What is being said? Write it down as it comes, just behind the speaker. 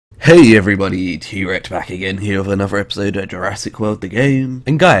Hey everybody, T-Rekt back again here with another episode of Jurassic World the game.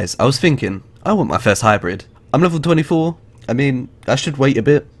 And guys, I was thinking, I want my first hybrid. I'm level 24, I mean, I should wait a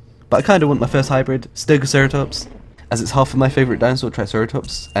bit, but I kinda want my first hybrid, Stegoceratops, as it's half of my favourite dinosaur,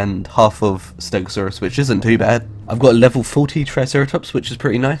 Triceratops, and half of Stegosaurus, which isn't too bad. I've got a level 40 Triceratops, which is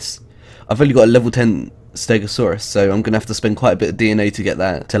pretty nice. I've only got a level 10 Stegosaurus, so I'm gonna have to spend quite a bit of DNA to get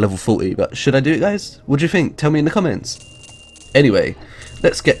that to level 40, but should I do it, guys? What do you think? Tell me in the comments. Anyway,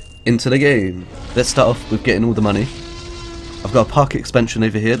 let's get into the game. Let's start off with getting all the money. I've got a park expansion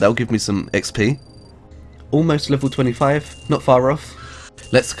over here, that'll give me some XP. Almost level 25, not far off.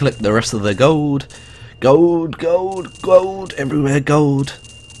 Let's collect the rest of the gold. Gold, gold, gold, everywhere gold.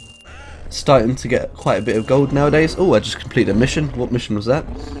 Starting to get quite a bit of gold nowadays. Oh, I just completed a mission. What mission was that?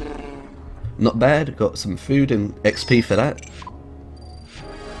 Not bad, got some food and XP for that.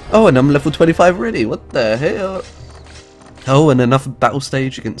 Oh, and I'm level 25 already, what the hell? Oh, and another battle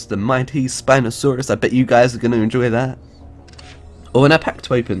stage against the mighty Spinosaurus. I bet you guys are going to enjoy that. Oh, and a pack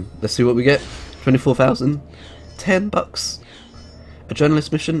to open. Let's see what we get. 24,000. 10 bucks. A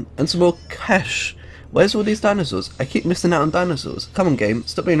journalist mission. And some more cash. Where's all these dinosaurs? I keep missing out on dinosaurs. Come on, game.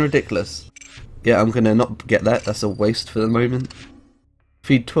 Stop being ridiculous. Yeah, I'm going to not get that. That's a waste for the moment.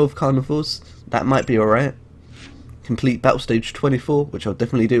 Feed 12 carnivores. That might be alright. Complete battle stage 24, which I'll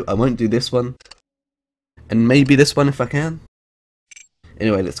definitely do. I won't do this one. And maybe this one if I can.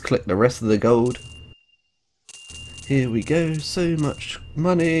 Anyway, let's collect the rest of the gold. Here we go. So much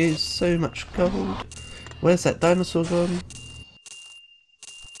money, so much gold. Where's that dinosaur gone?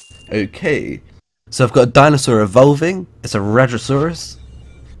 Okay. So I've got a dinosaur evolving. It's a Rajosaurus.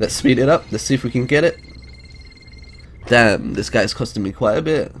 Let's speed it up. Let's see if we can get it. Damn, this guy's costing me quite a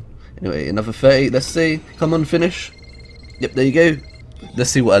bit. Anyway, another 30. Let's see. Come on, finish. Yep, there you go.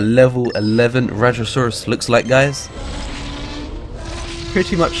 Let's see what a level 11 Rajosaurus looks like, guys.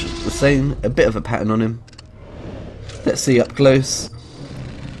 Pretty much the same, a bit of a pattern on him. Let's see up close.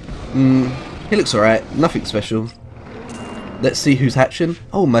 He looks alright, nothing special. Let's see who's hatching.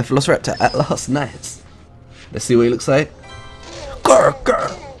 Oh, my Velociraptor at last, nice. Let's see what he looks like. Grr,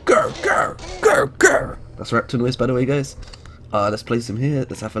 grr, grr, grr, grr, grr. That's raptor noise, by the way, guys. Let's place him here,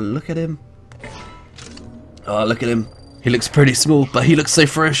 let's have a look at him. Oh, look at him. He looks pretty small, but he looks so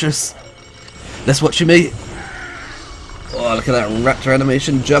ferocious. Let's watch him eat. Oh, look at that raptor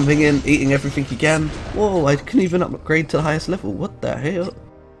animation, jumping in, eating everything he can. Whoa, I couldn't even upgrade to the highest level. What the hell?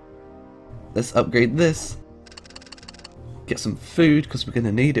 Let's upgrade this. Get some food, because we're going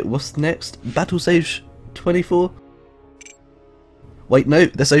to need it. What's next? Battle stage 24. Wait, no,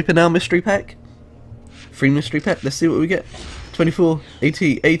 let's open our mystery pack. Free mystery pack, let's see what we get. 24,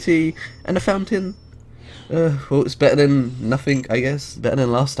 80, and a fountain. Well, it's better than nothing, I guess. Better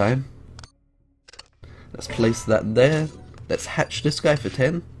than last time. Let's place that there. Let's hatch this guy for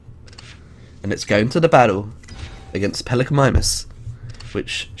 10. And let's go into the battle against Pelecanimimus,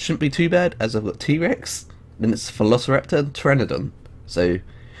 which shouldn't be too bad, as I've got T-Rex, then it's Velociraptor and Pteranodon. So,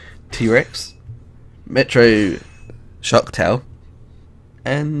 T-Rex, Metro Shocktail,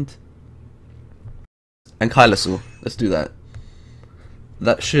 and Kylosaur. Let's do that.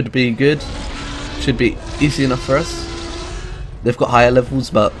 That should be good. Should be easy enough for us. They've got higher levels,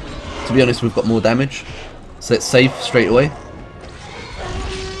 but to be honest, we've got more damage. So let's save straight away.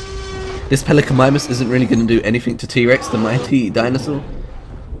 This Pelecanimimus isn't really going to do anything to T-Rex, the mighty dinosaur.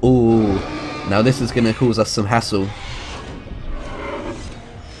 Oh, now this is going to cause us some hassle.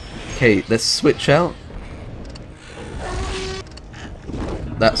 Okay, let's switch out.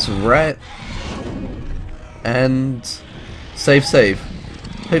 That's right. And save.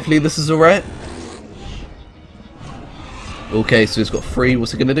 Hopefully this is alright. Okay, so he's got 3.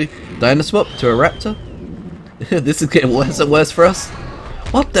 What's he gonna do? Dino-swap to a raptor? This is getting worse and worse for us.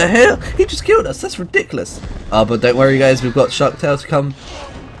 What the hell? He just killed us. That's ridiculous. But don't worry, guys. We've got Sharktail to come.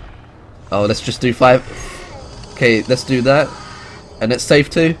 Oh, let's just do 5. Okay, let's do that. And let's save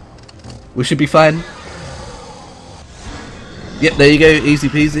 2. We should be fine. Yep, there you go. Easy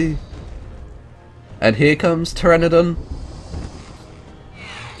peasy. And here comes Pteranodon.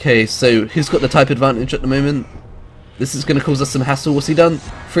 Okay, so he's got the type advantage at the moment. This is going to cause us some hassle. What's he done?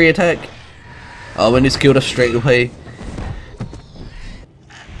 Free attack. Oh, and he's killed us straight away.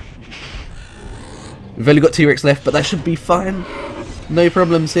 We've only got T-Rex left, but that should be fine. No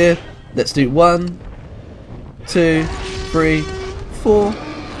problems here. Let's do 1, 2, 3, 4.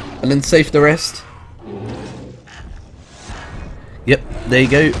 And then save the rest. Yep, there you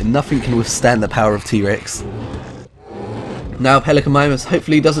go. Nothing can withstand the power of T-Rex. Now Pelecanimimus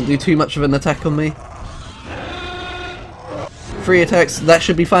hopefully doesn't do too much of an attack on me. 3 attacks, that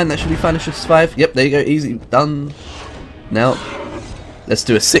should be fine, I should survive. Yep, there you go, easy, done. Now, Let's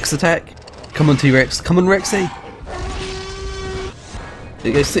do a 6 attack. Come on, T-Rex. Come on, Rexy. There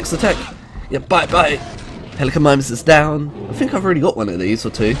you go, 6 attack. Yeah, bite. Pelecanimimus is down. I think I've already got one of these or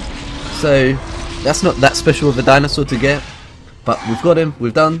two. So, that's not that special of a dinosaur to get. But we've got him.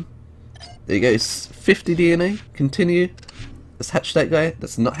 We've done. There you go. It's 50 DNA. Continue. Let's hatch that guy.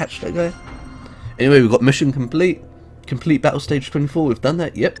 Let's not hatch that guy. Anyway, we've got mission complete. Complete battle stage 24. We've done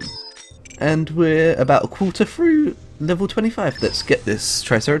that. Yep. And we're about a quarter through level 25. Let's get this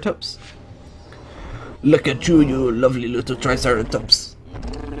Triceratops. Look at you, you lovely little Triceratops.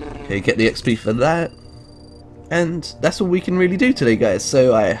 Okay, get the XP for that. And that's all we can really do today, guys.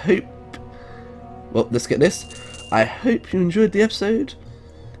 So I hope... Well, let's get this. I hope you enjoyed the episode.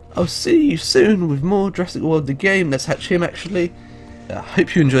 I'll see you soon with more Jurassic World the game. Let's hatch him, actually. I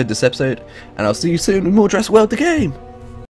hope you enjoyed this episode. And I'll see you soon with more Jurassic World the game.